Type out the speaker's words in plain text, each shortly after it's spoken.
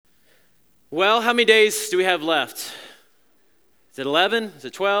Well, how many days do we have left? Is it 11? Is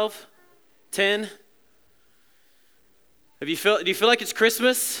it 12? 10? Do you feel like it's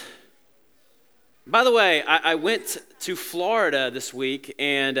Christmas? By the way, I went to Florida this week,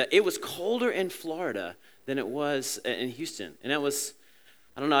 and it was colder in Florida than it was in Houston. And that was,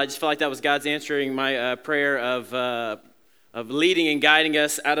 I don't know, I just felt like that was God's answering my prayer of leading and guiding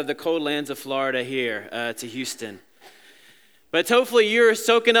us out of the cold lands of Florida here to Houston. But hopefully you're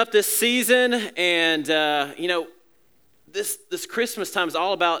soaking up this season, and this Christmas time is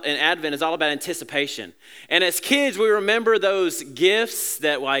all about, and Advent is all about anticipation. And as kids, we remember those gifts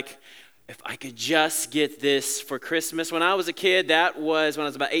that, like, if I could just get this for Christmas. When I was a kid, that was, when I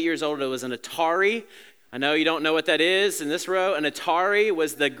was about 8 years old, it was an Atari. I know you don't know what that is in this row. An Atari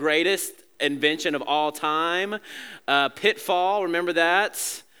was the greatest invention of all time. Pitfall, remember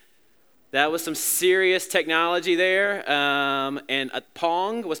that? That was some serious technology there. And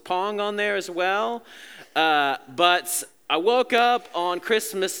Pong, was Pong on there as well? But I woke up on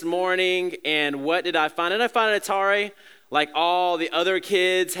Christmas morning, and what did I find? Did I find an Atari like all the other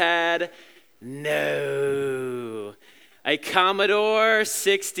kids had? No. A Commodore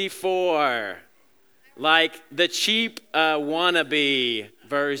 64. Like the cheap wannabe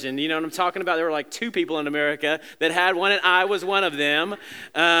version. You know what I'm talking about? There were like 2 people in America that had one, and I was one of them.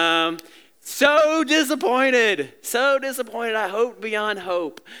 So disappointed. I hoped beyond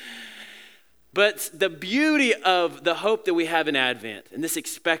hope. But the beauty of the hope that we have in Advent and this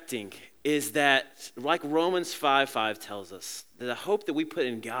expecting is that, like Romans 5:5 tells us, that the hope that we put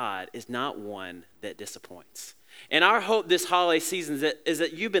in God is not one that disappoints. And our hope this holiday season is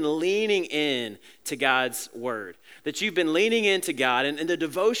that you've been leaning in to God's word, that you've been leaning into God, and the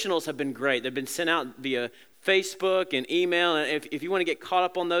devotionals have been great. They've been sent out via Facebook and email, and if you want to get caught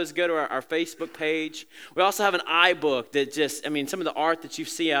up on those, go to our Facebook page. We also have an iBook that some of the art that you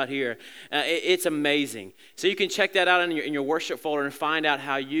see out here, it's amazing. So you can check that out in your worship folder and find out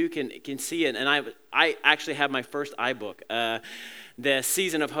how you can see it. And I actually have my first iBook, the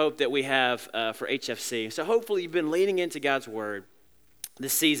Season of Hope that we have for HFC. So hopefully you've been leaning into God's word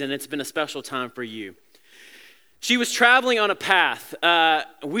this season. It's been a special time for you. She was traveling on a path.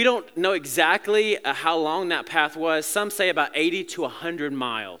 We don't know exactly how long that path was. Some say about 80 to 100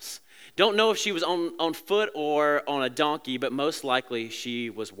 miles. Don't know if she was on foot or on a donkey, but most likely she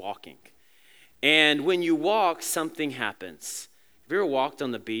was walking. And when you walk, something happens. Have you ever walked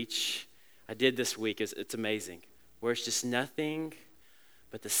on the beach? I did this week. It's amazing. Where it's just nothing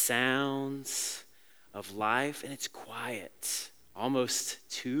but the sounds of life, and it's quiet, almost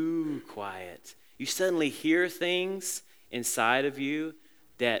too quiet. You suddenly hear things inside of you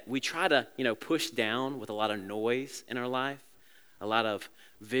that we try to, push down with a lot of noise in our life, a lot of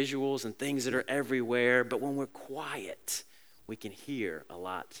visuals and things that are everywhere. But when we're quiet, we can hear a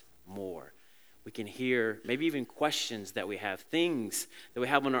lot more. We can hear maybe even questions that we have, things that we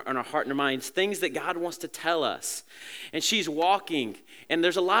have on our heart and our minds, things that God wants to tell us. And she's walking, and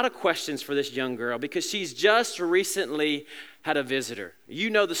there's a lot of questions for this young girl because she's just recently had a visitor.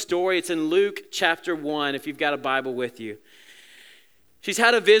 You know the story. It's in Luke chapter 1, if you've got a Bible with you. She's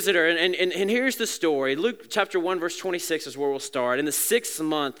had a visitor, and here's the story. Luke chapter 1, verse 26 is where we'll start. In the 6th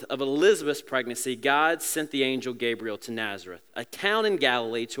month of Elizabeth's pregnancy, God sent the angel Gabriel to Nazareth, a town in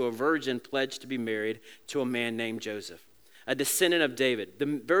Galilee, to a virgin pledged to be married to a man named Joseph, a descendant of David.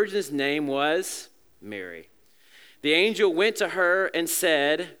 The virgin's name was Mary. The angel went to her and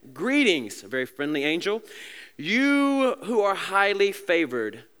said, "Greetings," a very friendly angel, "you who are highly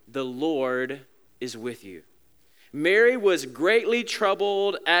favored, the Lord is with you." Mary was greatly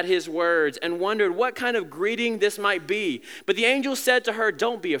troubled at his words and wondered what kind of greeting this might be. But the angel said to her,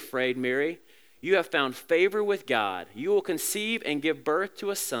 "Don't be afraid, Mary. You have found favor with God. You will conceive and give birth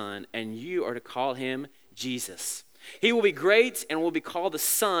to a son, and you are to call him Jesus. He will be great and will be called the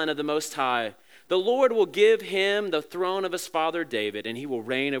Son of the Most High. The Lord will give him the throne of his father David, and he will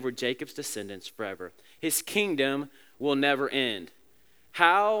reign over Jacob's descendants forever. His kingdom will never end."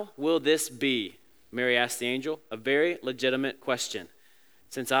 "How will this be?" Mary asked the angel, a very legitimate question.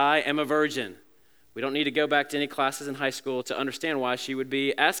 "Since I am a virgin." We don't need to go back to any classes in high school to understand why she would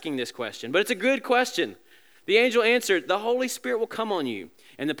be asking this question, but it's a good question. The angel answered, "The Holy Spirit will come on you,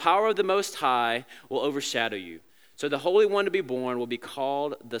 and the power of the Most High will overshadow you. So the Holy One to be born will be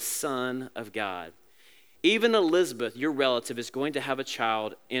called the Son of God. Even Elizabeth, your relative, is going to have a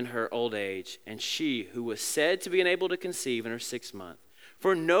child in her old age, and she, who was said to be unable to conceive in her 6th month.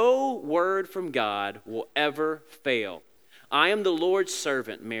 For no word from God will ever fail. I am the Lord's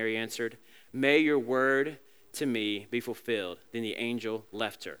servant," Mary answered. "May your word to me be fulfilled." Then the angel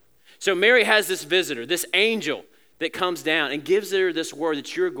left her. So Mary has this visitor, this angel, that comes down and gives her this word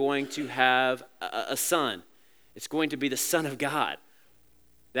that you're going to have a son. It's going to be the Son of God.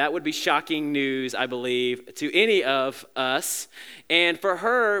 That would be shocking news, I believe, to any of us. And for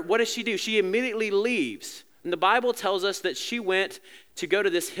her, what does she do? She immediately leaves. And the Bible tells us that she went to go to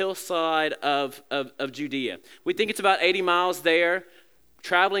this hillside of Judea. We think it's about 80 miles there,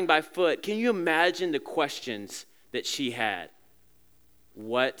 traveling by foot. Can you imagine the questions that she had?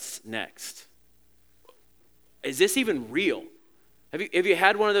 What's next? Is this even real? Have you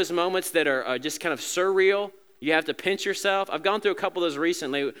had one of those moments that are just kind of surreal? You have to pinch yourself. I've gone through a couple of those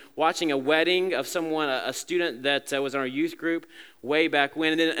recently, watching a wedding of someone, a student that was in our youth group way back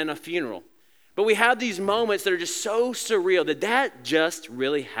when, and then a funeral. But we have these moments that are just so surreal. Did that just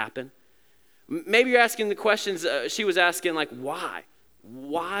really happen? Maybe you're asking the questions she was asking, like, why?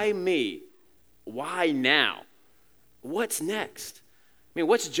 Why me? Why now? What's next? I mean,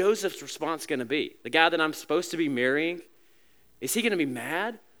 what's Joseph's response going to be? The guy that I'm supposed to be marrying, is he going to be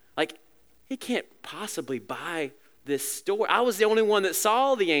mad? Like, he can't possibly buy this story. I was the only one that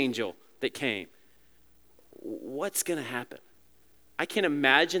saw the angel that came. What's going to happen? I can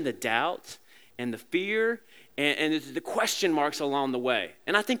imagine the doubt and the fear and the question marks along the way.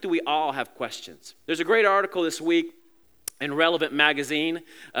 And I think that we all have questions. There's a great article this week in Relevant Magazine.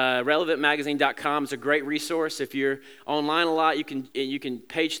 RelevantMagazine.com is a great resource. If you're online a lot, you can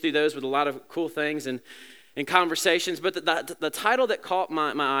page through those with a lot of cool things and conversations. But the title that caught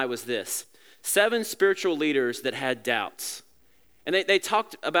my eye was this: 7 spiritual leaders that had doubts. And they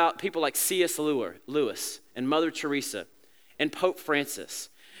talked about people like C.S. Lewis and Mother Teresa and Pope Francis.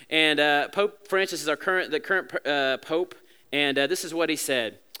 And Pope Francis is the current Pope, and this is what he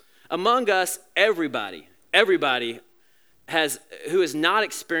said: among us, everybody who has not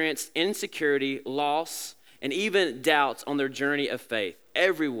experienced insecurity, loss, and even doubts on their journey of faith.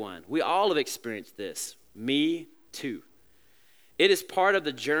 Everyone, we all have experienced this. Me too. It is part of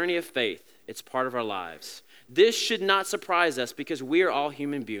the journey of faith. It's part of our lives. This should not surprise us because we are all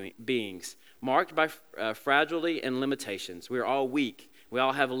human beings, marked by fragility and limitations. We are all weak. We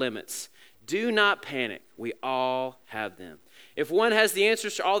all have limits. Do not panic. We all have them. If one has the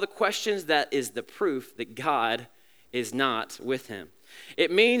answers to all the questions, that is the proof that God is not with him. It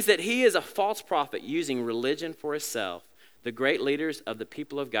means that he is a false prophet using religion for himself. The great leaders of the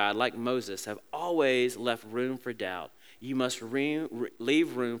people of God, like Moses, have always left room for doubt. You must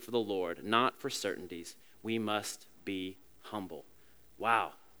leave room for the Lord, not for certainties. We must be humble.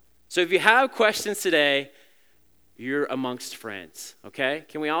 Wow. So if you have questions today, you're amongst friends, okay?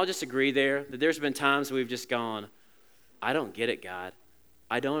 Can we all just agree there that there's been times we've just gone, I don't get it, God.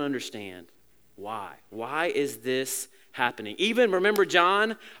 I don't understand. Why? Why is this happening? Even remember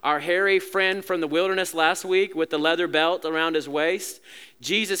John, our hairy friend from the wilderness last week with the leather belt around his waist?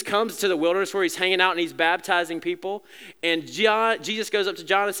 Jesus comes to the wilderness where he's hanging out and he's baptizing people. And Jesus goes up to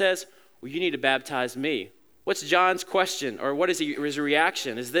John and says, well, you need to baptize me. What's John's question? Or what is his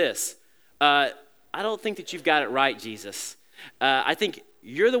reaction? Is this: I don't think that you've got it right, Jesus. I think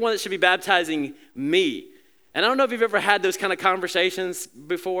you're the one that should be baptizing me. And I don't know if you've ever had those kind of conversations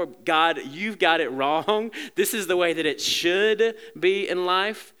before. God, you've got it wrong. This is the way that it should be in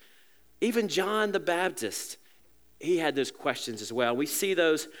life. Even John the Baptist, he had those questions as well. We see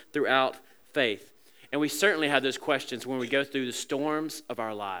those throughout faith. And we certainly have those questions when we go through the storms of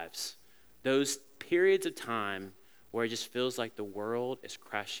our lives. Those periods of time where it just feels like the world is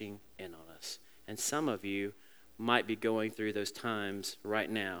crashing in on us. And some of you might be going through those times right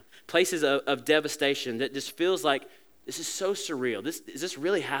now. Places of devastation that just feels like, this is so surreal. Is this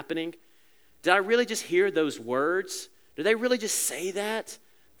really happening? Did I really just hear those words? Did they really just say that?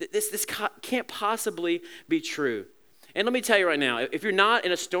 This can't possibly be true. And let me tell you right now, if you're not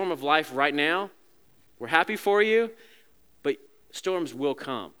in a storm of life right now, we're happy for you, but storms will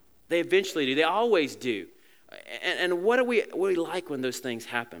come. They eventually do. They always do. And what do we like when those things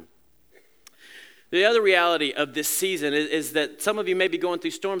happen? The other reality of this season is that some of you may be going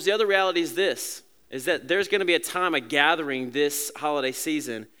through storms. The other reality is this, is that there's going to be a time of gathering this holiday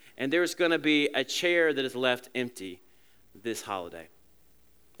season, and there's going to be a chair that is left empty this holiday.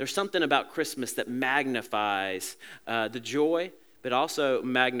 There's something about Christmas that magnifies the joy, but also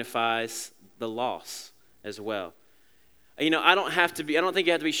magnifies the loss as well. You know, I don't think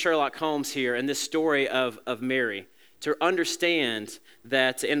you have to be Sherlock Holmes here in this story of Mary to understand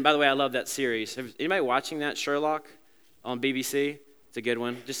that. And by the way, I love that series. Anybody watching that, Sherlock, on BBC? It's a good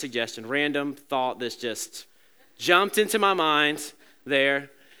one. Just suggestion. Random thought that's just jumped into my mind there.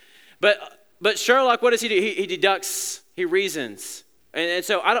 But Sherlock, what does he do? He deducts, he reasons. And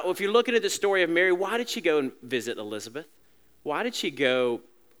so if you're looking at the story of Mary, why did she go and visit Elizabeth? Why did she go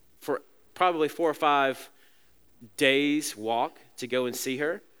for probably 4 or 5 days' walk to go and see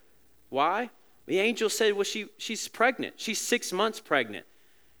her. Why? The angel said, well, she's pregnant. She's 6 months pregnant.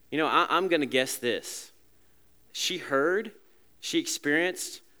 You know, I'm going to guess this. She heard, she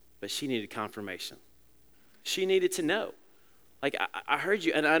experienced, but she needed confirmation. She needed to know. Like, I heard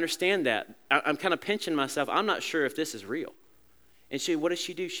you, and I understand that. I'm kind of pinching myself. I'm not sure if this is real. And what does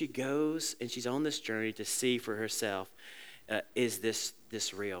she do? She goes, and she's on this journey to see for herself, is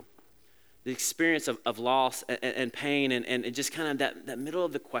this real? The experience of loss and pain and just kind of that middle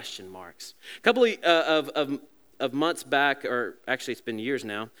of the question marks. A couple of months back, or actually it's been years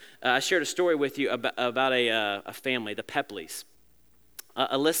now, I shared a story with you about a family, the Pepleys,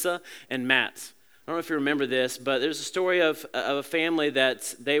 Alyssa and Matt. I don't know if you remember this, but there's a story of a family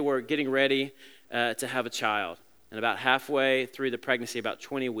that they were getting ready to have a child. And about halfway through the pregnancy, about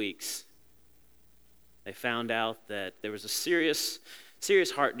 20 weeks, they found out that there was a serious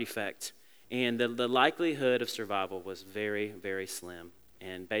heart defect. And the likelihood of survival was very, very slim.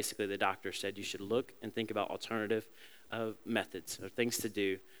 And basically the doctor said you should look and think about alternative methods or things to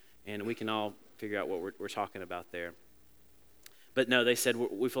do. And we can all figure out what we're talking about there. But no, they said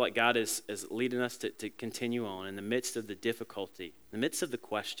we feel like God is leading us to continue on in the midst of the difficulty, in the midst of the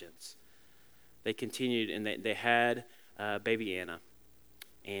questions. They continued, and they had baby Anna.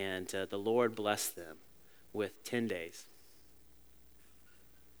 And the Lord blessed them with 10 days.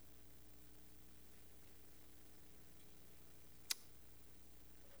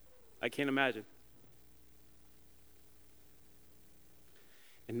 I can't imagine.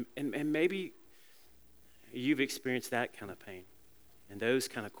 And maybe you've experienced that kind of pain and those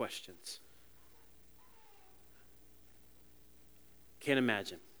kind of questions. Can't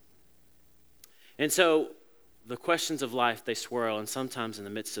imagine. And so the questions of life, they swirl, and sometimes in the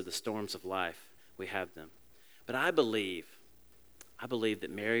midst of the storms of life, we have them. But I believe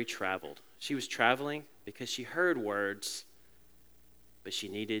that Mary traveled. She was traveling because she heard words, but she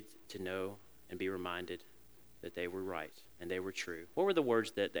needed to know and be reminded that they were right and they were true. What were the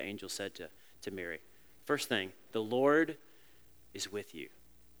words that the angel said to Mary? First thing, the Lord is with you.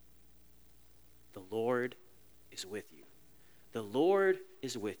 The Lord is with you. The Lord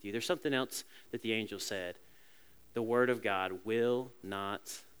is with you. There's something else that the angel said. The word of God will not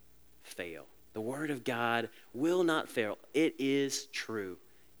fail. The word of God will not fail. It is true.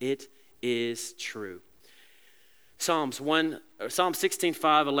 It is true. Psalm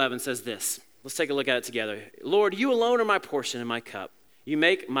 16:5-11 says this. Let's take a look at it together. Lord, you alone are my portion and my cup. You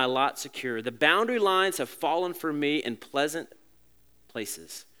make my lot secure. The boundary lines have fallen for me in pleasant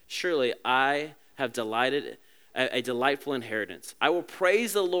places. Surely I have delighted a delightful inheritance. I will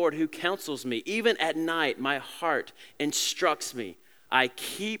praise the Lord who counsels me. Even at night, my heart instructs me. I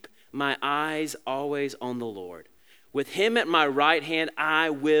keep my eyes always on the Lord. With him at my right hand, I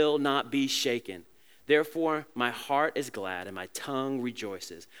will not be shaken. Therefore, my heart is glad and my tongue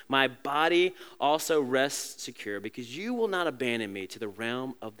rejoices. My body also rests secure because you will not abandon me to the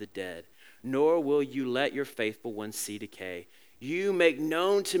realm of the dead, nor will you let your faithful one see decay. You make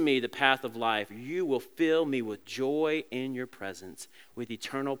known to me the path of life. You will fill me with joy in your presence, with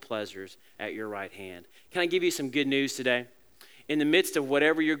eternal pleasures at your right hand. Can I give you some good news today? In the midst of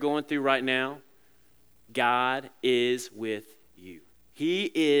whatever you're going through right now, God is with you.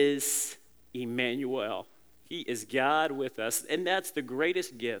 He is Emmanuel. He is God with us. And that's the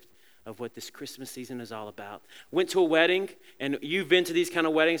greatest gift of what this Christmas season is all about. Went to a wedding, and you've been to these kind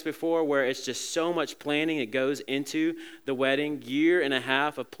of weddings before where it's just so much planning that goes into the wedding, year and a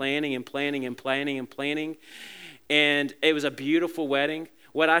half of planning and planning and planning and planning. And it was a beautiful wedding.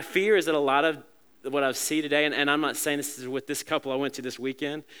 What I fear is that a lot of what I see today, and I'm not saying this is with this couple I went to this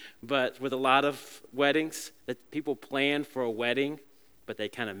weekend, but with a lot of weddings, that people plan for a wedding, but they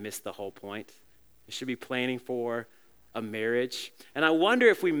kind of miss the whole point. They should be planning for a marriage. And I wonder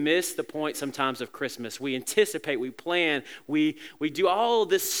if we miss the point sometimes of Christmas. We anticipate, we plan, we do all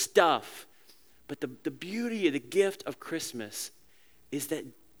this stuff. But the beauty of the gift of Christmas is that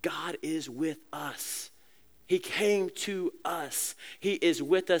God is with us. He came to us. He is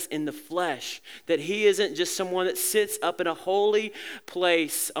with us in the flesh. That he isn't just someone that sits up in a holy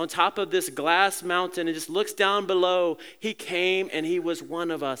place on top of this glass mountain and just looks down below. He came and he was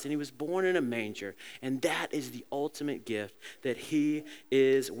one of us, and he was born in a manger. And that is the ultimate gift, that he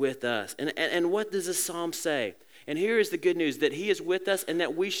is with us. And what does this psalm say? And here is the good news, that he is with us, and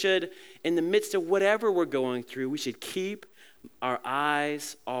that we should, in the midst of whatever we're going through, we should keep our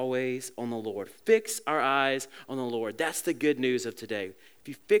eyes always on the Lord. Fix our eyes on the Lord. That's the good news of today. If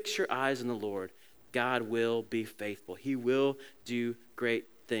you fix your eyes on the Lord, God will be faithful. He will do great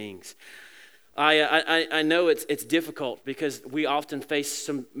things. I know it's difficult because we often face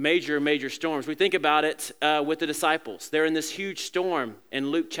some major storms. We think about it with the disciples. They're in this huge storm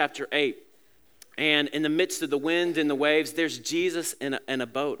in Luke chapter 8. And in the midst of the wind and the waves, there's Jesus in a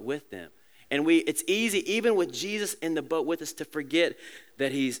boat with them. And it's easy, even with Jesus in the boat with us, to forget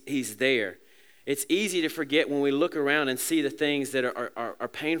that he's there. It's easy to forget when we look around and see the things that are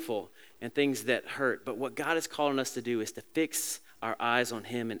painful and things that hurt. But what God is calling us to do is to fix our eyes on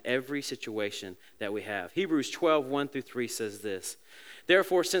him in every situation that we have. Hebrews 12, 1-3 says this.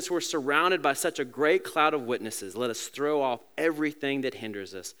 Therefore, since we're surrounded by such a great cloud of witnesses, let us throw off everything that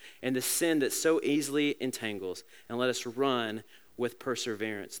hinders us and the sin that so easily entangles, and let us run with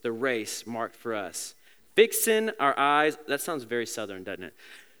perseverance the race marked for us. Fixing our eyes, that sounds very Southern, doesn't it?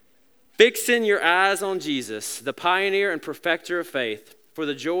 Fixing your eyes on Jesus, the pioneer and perfecter of faith. For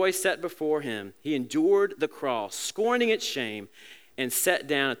the joy set before him, he endured the cross, scorning its shame, and sat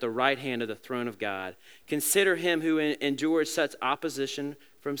down at the right hand of the throne of God. Consider him who endured such opposition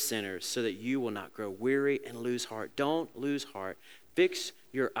from sinners, so that you will not grow weary and lose heart. Don't lose heart. Fix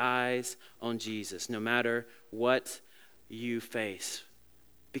your eyes on Jesus, no matter what you face,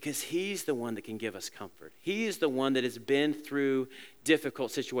 because he's the one that can give us comfort. He is the one that has been through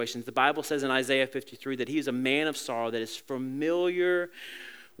difficult situations. The Bible says in Isaiah 53 that he is a man of sorrow, that is familiar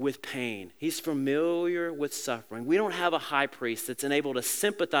with pain. He's familiar with suffering. We don't have a high priest that's able to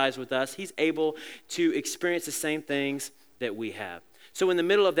sympathize with us. He's able to experience the same things that we have. So in the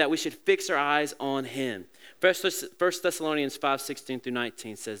middle of that, we should fix our eyes on him. 1 Thessalonians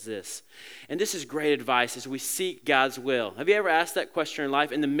 5:16-19 says this, and this is great advice as we seek God's will. Have you ever asked that question in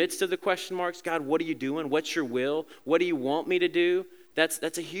life? In the midst of the question marks, God, what are you doing? What's your will? What do you want me to do?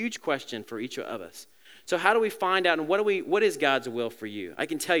 That's a huge question for each of us. So how do we find out, and what is God's will for you? I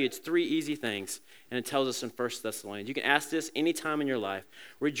can tell you it's 3 easy things, and it tells us in 1 Thessalonians. You can ask this anytime in your life.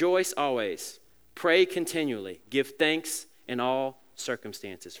 Rejoice always. Pray continually. Give thanks in all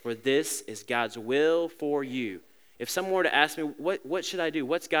circumstances, for this is God's will for you. If someone were to ask me, what should I do?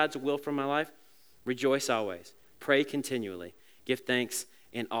 What's God's will for my life? Rejoice always. Pray continually. Give thanks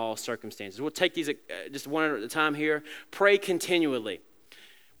in all circumstances. We'll take these just one at a time here. Pray continually.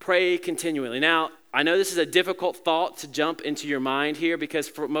 Pray continually. Now, I know this is a difficult thought to jump into your mind here, because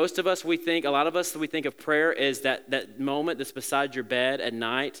for most of us, we think of prayer as that moment that's beside your bed at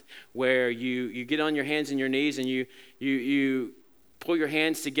night where you get on your hands and your knees and you pull your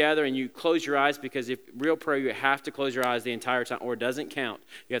hands together and you close your eyes, because if real prayer, you have to close your eyes the entire time or it doesn't count.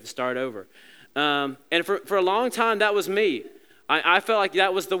 You have to start over. And for a long time, that was me. I felt like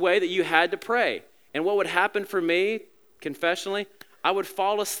that was the way that you had to pray. And what would happen for me, confessionally, I would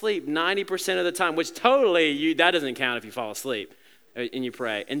fall asleep 90% of the time, which totally, that doesn't count if you fall asleep and you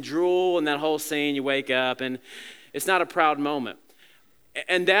pray. And drool and that whole scene, you wake up, and it's not a proud moment.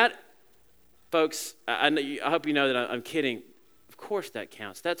 And that, folks, I hope you know that I'm kidding. Of course that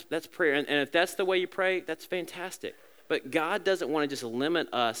counts. That's prayer. And if that's the way you pray, that's fantastic. But God doesn't want to just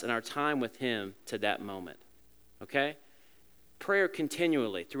limit us and our time with him to that moment. Okay? Prayer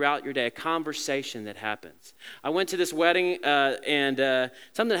continually throughout your day, a conversation that happens. I went to this wedding, and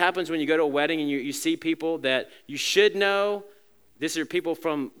something that happens when you go to a wedding and you see people that you should know. These are people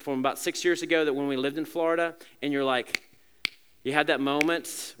from about 6 years ago that when we lived in Florida, and you're like, you had that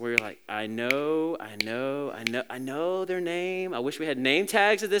moment where you're like, I know their name. I wish we had name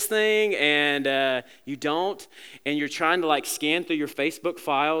tags of this thing, and you don't. And you're trying to like scan through your Facebook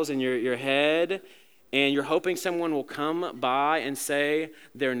files in your head, and you're hoping someone will come by and say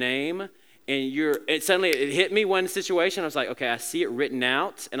their name. And suddenly it hit me one situation. I was like, okay, I see it written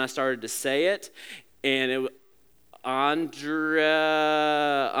out, and I started to say it, and it was Andra.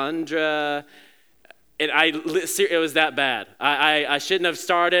 And it was that bad. I shouldn't have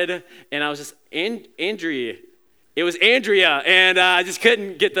started, and I was just, Andrea. It was Andrea, and I just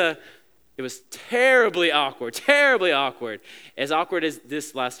couldn't get it was terribly awkward. As awkward as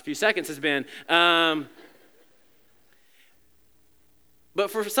this last few seconds has been. But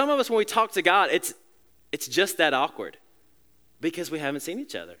for some of us, when we talk to God, it's just that awkward, because we haven't seen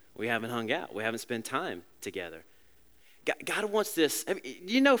each other. We haven't hung out. We haven't spent time together. God wants this. I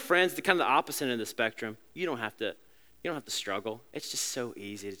mean, friends, the kind of the opposite end of the spectrum. You don't have to struggle. It's just so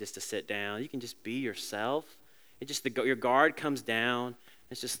easy to sit down. You can just be yourself. Your guard comes down.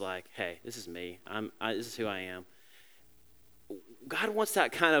 It's just like, hey, this is me. This is who I am. God wants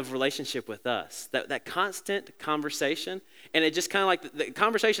that kind of relationship with us. That constant conversation, and it just kind of like the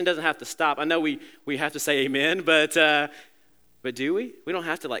conversation doesn't have to stop. I know we have to say amen, but do we? We don't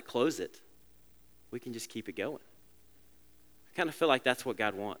have to like close it. We can just keep it going. I kind of feel like that's what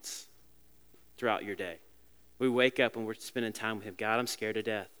God wants throughout your day. We wake up and we're spending time with him. God, I'm scared to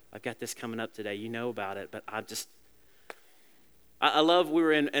death. I've got this coming up today. You know about it, but I love, we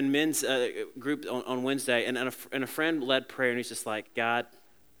were in men's group on Wednesday, and a friend led prayer, and he's just like, God,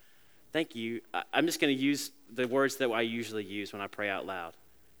 thank you. I'm just going to use the words that I usually use when I pray out loud.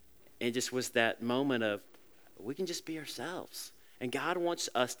 And it just was that moment of, we can just be ourselves. And God wants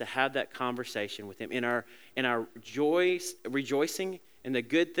us to have that conversation with him in our joys, rejoicing in the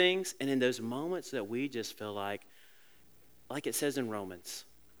good things, and in those moments that we just feel like it says in Romans,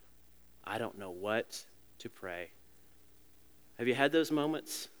 I don't know what to pray. Have you had those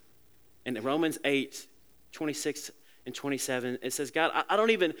moments? In Romans 8, 26 and 27, it says, God, I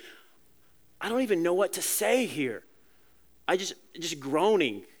don't even know what to say here. I just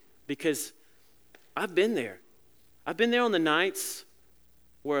groaning, because I've been there. I've been there on the nights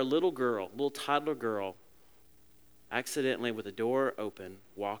where a little toddler girl, accidentally with a door open,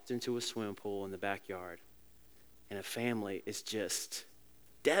 walked into a swimming pool in the backyard, and a family is just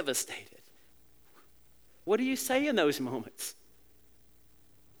devastated. What do you say in those moments?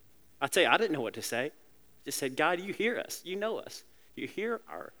 I tell you, I didn't know what to say. Just said, God, you hear us. You know us. You hear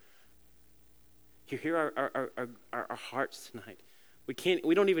our hearts tonight.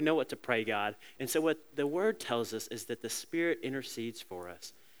 We don't even know what to pray, God. And so what the word tells us is that the Spirit intercedes for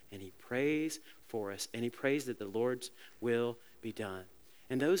us, and he prays for us, and he prays that the Lord's will be done.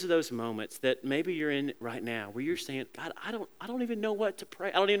 And those are those moments that maybe you're in right now where you're saying, God, I don't even know what to pray.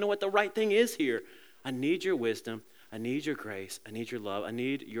 I don't even know what the right thing is here. I need your wisdom. I need your grace. I need your love. I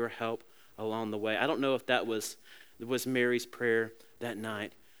need your help along the way. I don't know if that was Mary's prayer that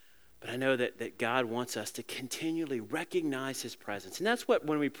night, but I know that God wants us to continually recognize his presence. And that's what,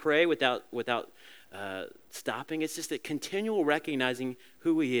 when we pray without stopping, it's just that continual recognizing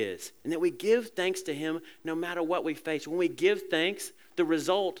who he is, and that we give thanks to him no matter what we face. When we give thanks, the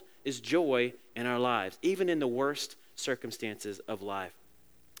result is joy in our lives, even in the worst circumstances of life.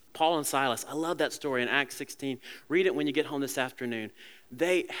 Paul and Silas, I love that story in Acts 16. Read it when you get home this afternoon.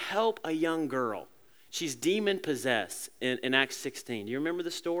 They help a young girl. She's demon-possessed in Acts 16. Do you remember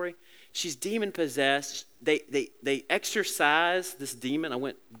the story? She's demon-possessed. They exorcise this demon. I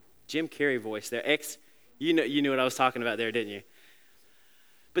went Jim Carrey voice there. You knew what I was talking about there, didn't you?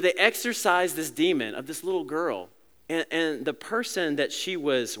 But they exorcised this demon of this little girl. And the person that she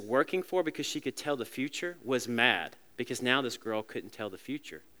was working for, because she could tell the future, was mad, because now this girl couldn't tell the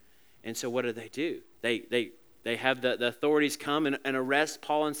future. And so what do? They have the authorities come and arrest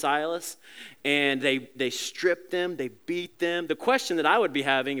Paul and Silas, and they strip them, they beat them. The question that I would be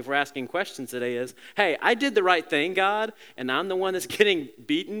having if we're asking questions today is, hey, I did the right thing, God, and I'm the one that's getting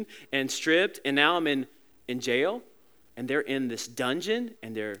beaten and stripped, and now I'm in jail, and they're in this dungeon,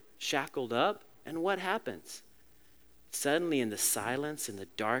 and they're shackled up, and what happens? Suddenly, in the silence, in the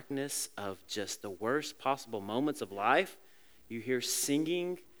darkness of just the worst possible moments of life, you hear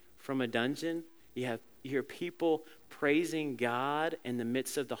singing from a dungeon. You hear people praising God in the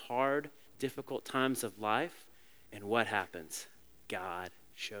midst of the hard, difficult times of life. And what happens? God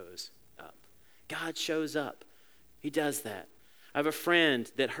shows up. God shows up. He does that. I have a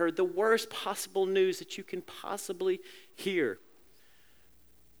friend that heard the worst possible news that you can possibly hear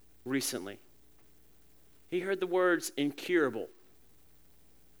recently. He heard the words incurable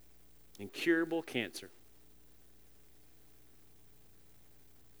cancer.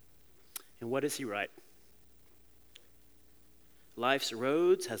 And what does he write? Life's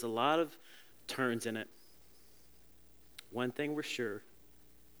roads has a lot of turns in it. One thing we're sure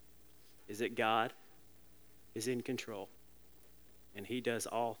is that God is in control, and he does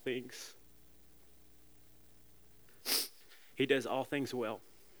all things. He does all things well.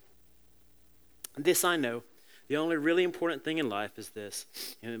 This I know. The only really important thing in life is this: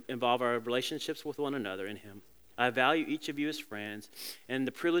 involve our relationships with one another in him. I value each of you as friends, and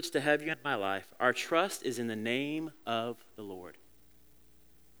the privilege to have you in my life. Our trust is in the name of the Lord.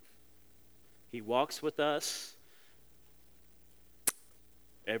 He walks with us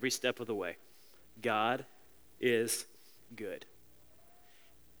every step of the way. God is good.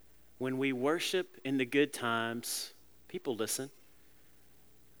 When we worship in the good times, people listen.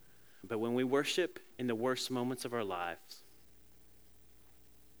 But when we worship in the worst moments of our lives,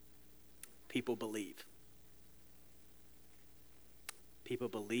 people believe. People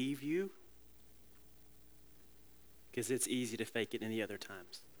believe you because it's easy to fake it any other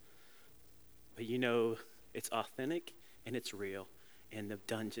times. But you know it's authentic and it's real in the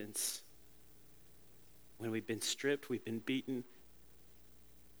dungeons. When we've been stripped, we've been beaten.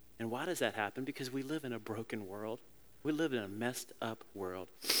 And why does that happen? Because we live in a broken world. We live in a messed up world.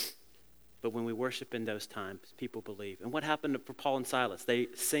 But when we worship in those times, people believe. And what happened for Paul and Silas? They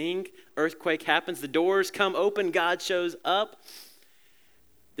sing, earthquake happens, the doors come open, God shows up.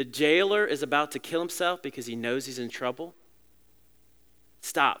 the jailer is about to kill himself because he knows he's in trouble,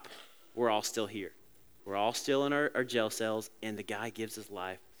 stop. We're all still here. We're all still in our jail cells, and the guy gives his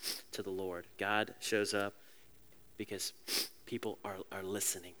life to the Lord. God shows up because people are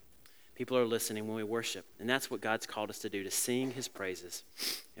listening. People are listening when we worship, and that's what God's called us to do, to sing his praises.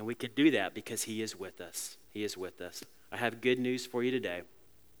 And we can do that because he is with us. He is with us. I have good news for you today,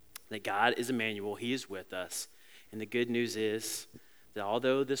 that God is Emmanuel. He is with us. And the good news is that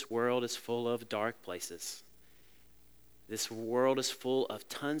although this world is full of dark places, this world is full of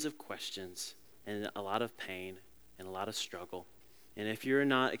tons of questions and a lot of pain and a lot of struggle. And if you're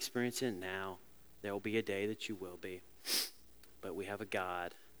not experiencing it now, there will be a day that you will be. But we have a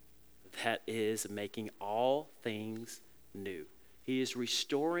God that is making all things new. He is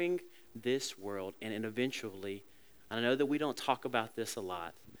restoring this world, and eventually, I know that we don't talk about this a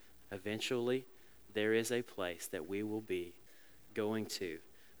lot, eventually there is a place that we will be going to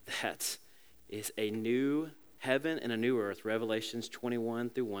that is a new heaven and a new earth. Revelations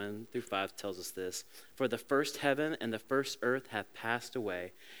 21 through 1 through 5 tells us this. For the first heaven and the first earth have passed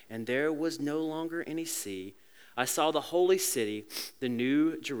away, and there was no longer any sea. I saw the holy city, the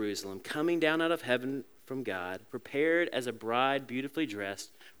new Jerusalem, coming down out of heaven from God, prepared as a bride beautifully dressed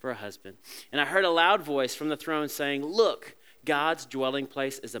for a husband. And I heard a loud voice from the throne saying, look, God's dwelling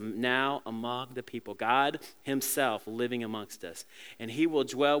place is now among the people, God himself living amongst us, and he will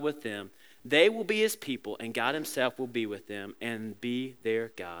dwell with them. They will be his people, and God himself will be with them and be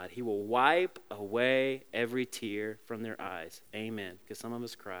their God. He will wipe away every tear from their eyes. Amen, because some of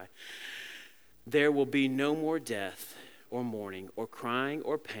us cry. There will be no more death or mourning or crying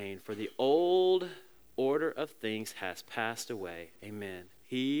or pain, for the old order of things has passed away. Amen.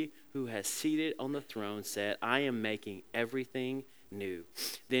 He who has seated on the throne said, I am making everything new.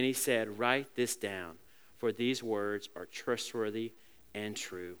 Then he said, write this down, for these words are trustworthy and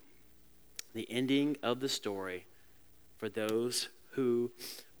true. The ending of the story for those who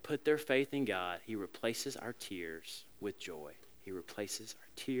put their faith in God, he replaces our tears with joy. He replaces our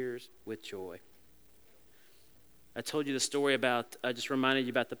tears with joy. I told you the story about, I just reminded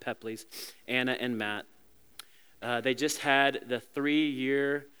you about the Pepleys, Anna and Matt. They just had the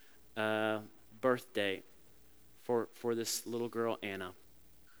 3-year birthday for this little girl, Anna.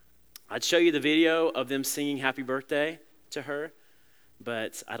 I'd show you the video of them singing happy birthday to her,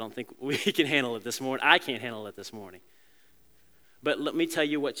 but I don't think we can handle it this morning. I can't handle it this morning. But let me tell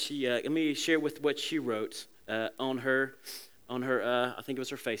you what let me share with what she wrote on her, I think it was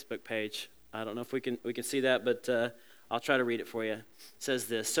her Facebook page. I don't know if we can see that, but I'll try to read it for you. It says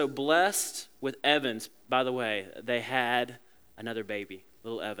this: so blessed with Evans, by the way, they had another baby,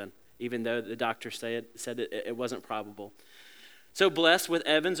 little Evan, even though the doctor said it wasn't probable. So blessed with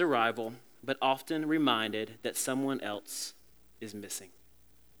Evan's arrival, but often reminded that someone else is missing.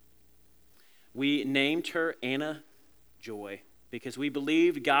 We named her Anna Joy because we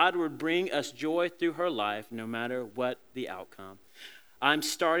believed God would bring us joy through her life no matter what the outcome. I'm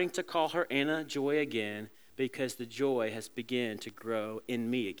starting to call her Anna Joy again because the joy has begun to grow in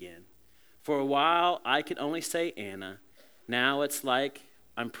me again. For a while, I could only say Anna. Now it's like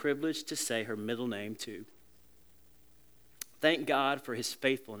I'm privileged to say her middle name too. Thank God for his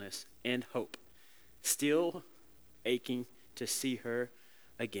faithfulness and hope. Still aching to see her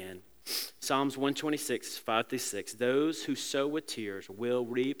again. Psalms 126, 5 through 6. Those who sow with tears will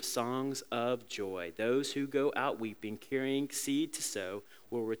reap songs of joy. Those who go out weeping, carrying seed to sow,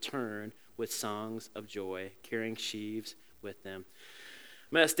 will return with songs of joy, carrying sheaves with them.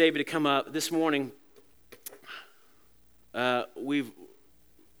 I'm going to ask David to come up. This morning, we've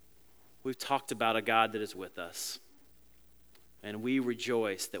talked about a God that is with us. And we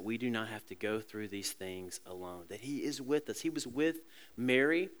rejoice that we do not have to go through these things alone, that he is with us. He was with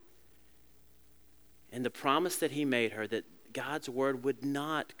Mary, and the promise that he made her that God's word would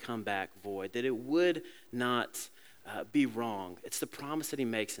not come back void, that it would not be wrong. It's the promise that he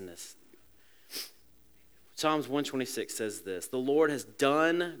makes in this. Psalms 126 says this: the Lord has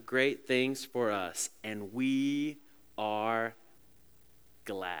done great things for us, and we are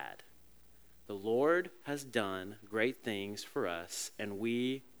glad. The Lord has done great things for us, and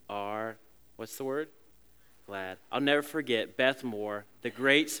we are, what's the word? Glad. I'll never forget Beth Moore, the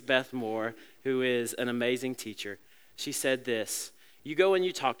great Beth Moore, who is an amazing teacher. She said this: you go and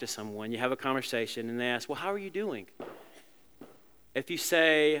you talk to someone, you have a conversation, and they ask, well, how are you doing? If you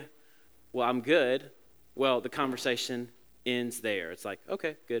say, well, I'm good, well, the conversation ends there. It's like,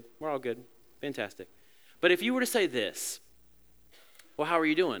 okay, good, we're all good, fantastic. But if you were to say this, well, how are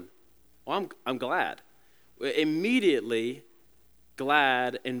you doing? Well, I'm glad. Immediately,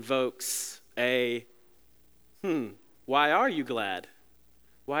 glad invokes a, why are you glad?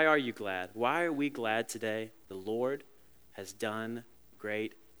 Why are you glad? Why are we glad today? The Lord has done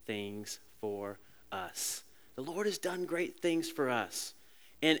great things for us. The Lord has done great things for us.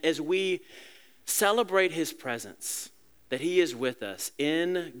 And as we celebrate his presence, that he is with us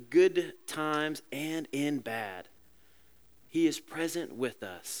in good times and in bad, he is present with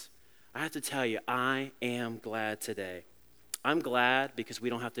us. I have to tell you, I am glad today. I'm glad because we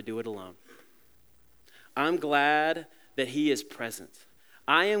don't have to do it alone. I'm glad that he is present.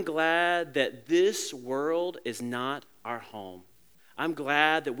 I am glad that this world is not our home. I'm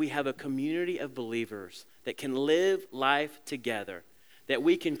glad that we have a community of believers that can live life together, that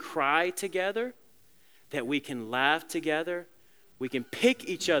we can cry together, that we can laugh together, we can pick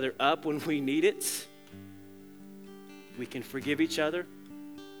each other up when we need it, we can forgive each other,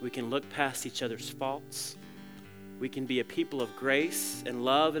 we can look past each other's faults, we can be a people of grace and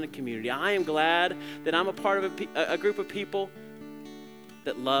love in a community. I am glad that I'm a part of a group of people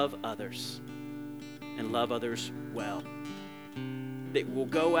that love others and love others well. That will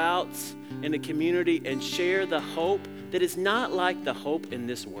go out in the community and share the hope that is not like the hope in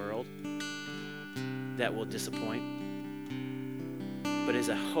this world that will disappoint, but is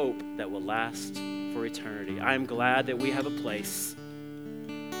a hope that will last for eternity. I am glad that we have a place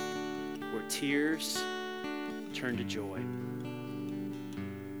where tears turn to joy,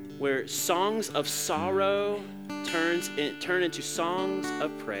 where songs of sorrow turn into songs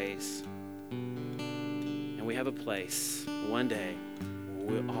of praise. And we have a place one day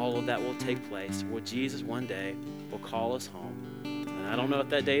where all of that will take place, where Jesus one day will call us home. And I don't know if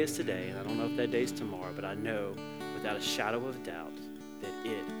that day is today, and I don't know if that day is tomorrow, but I know without a shadow of doubt that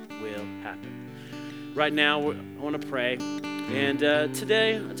it will happen. Right now, I want to pray. And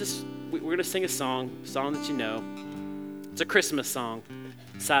today, we're going to sing a song that you know. It's a Christmas song,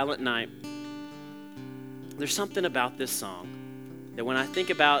 Silent Night. There's something about this song that when I think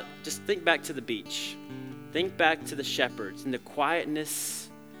about, just think back to the beach. Think back to the shepherds and the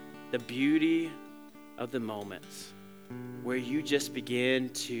quietness, the beauty of the moments where you just begin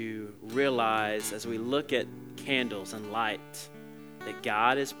to realize as we look at candles and light that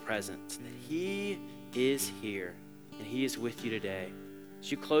God is present, that he is here and he is with you today. As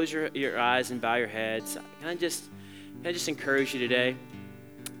you close your eyes and bow your heads, can I just encourage you today,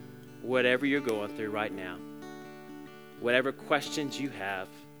 whatever you're going through right now, whatever questions you have,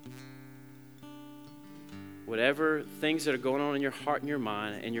 whatever things that are going on in your heart and your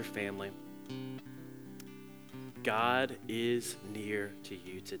mind and your family, God is near to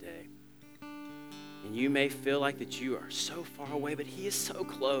you today. And you may feel like that you are so far away, but he is so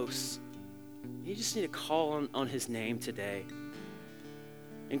close. You just need to call on his name today.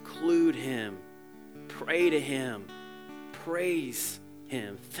 Include him. Pray to him. Praise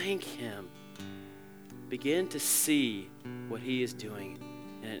him. Thank him. Begin to see what he is doing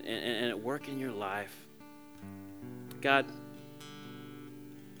and at work in your life. God,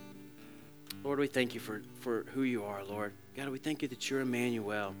 Lord, we thank you for who you are, Lord. God, we thank you that you're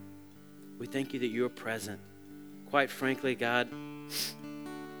Emmanuel. We thank you that you're present. Quite frankly, God,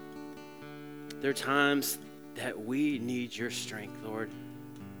 there are times that we need your strength, Lord,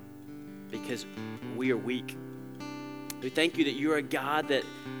 because we are weak. We thank you that you're a God that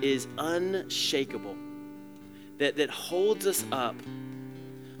is unshakable, that holds us up.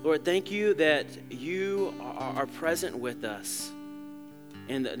 Lord, thank you that you are present with us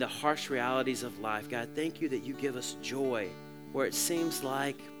in the harsh realities of life. God, thank you that you give us joy where it seems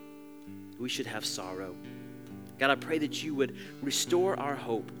like we should have sorrow. God, I pray that you would restore our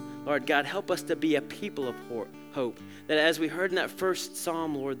hope. Lord God, help us to be a people of hope. That as we heard in that first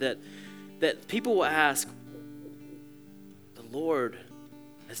psalm, Lord, that people will ask, the Lord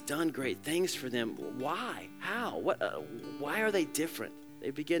has done great things for them. Why? How? Why are they different? They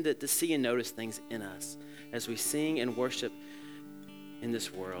begin to see and notice things in us as we sing and worship in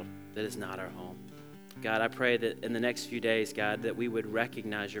this world that is not our home. God, I pray that in the next few days, God, that we would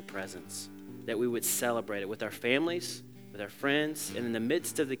recognize your presence, that we would celebrate it with our families, with our friends, and in the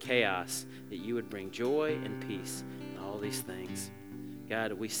midst of the chaos, that you would bring joy and peace in all these things.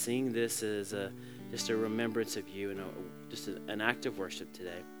 God, we sing this as just a remembrance of you and just an act of worship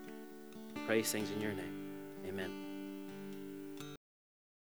today. Praise things in your name. Amen.